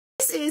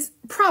This is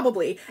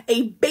probably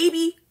a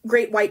baby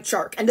great white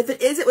shark, and if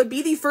it is, it would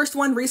be the first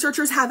one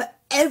researchers have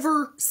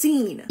ever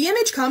seen. The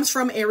image comes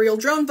from aerial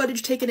drone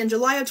footage taken in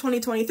July of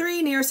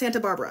 2023 near Santa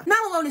Barbara.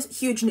 That alone is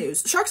huge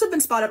news. Sharks have been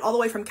spotted all the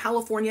way from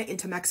California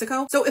into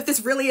Mexico, so if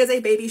this really is a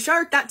baby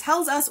shark, that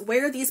tells us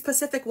where these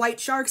Pacific white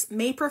sharks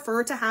may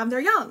prefer to have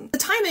their young. The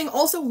timing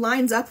also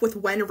lines up with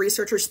when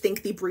researchers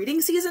think the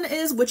breeding season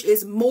is, which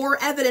is more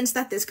evidence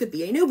that this could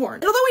be a newborn.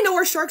 And although we know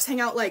where sharks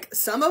hang out like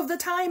some of the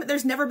time,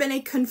 there's never been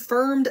a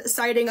confirmed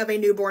sighting of a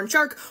newborn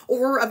shark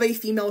or of a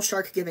female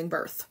shark giving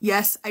birth.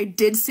 Yes, I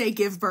did say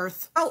give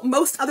birth. Well,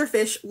 most other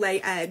fish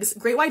lay eggs.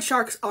 Great white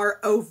sharks are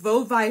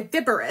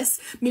ovoviviparous,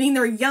 meaning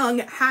their young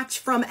hatch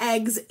from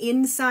eggs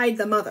inside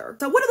the mother.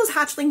 So what do those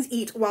hatchlings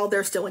eat while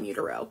they're still in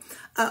utero?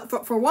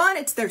 For one,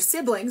 it's their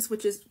siblings,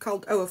 which is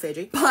called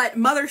oophagy, but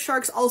mother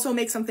sharks also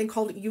make something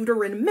called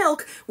uterine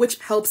milk, which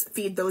helps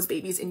feed those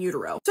babies in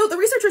utero. So the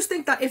researchers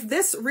think that if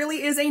this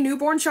really is a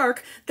newborn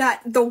shark,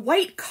 that the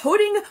white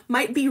coating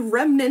might be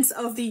remnants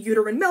of the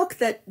uterine milk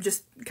that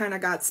just kind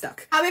of got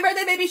stuck. Happy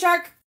birthday, baby shark!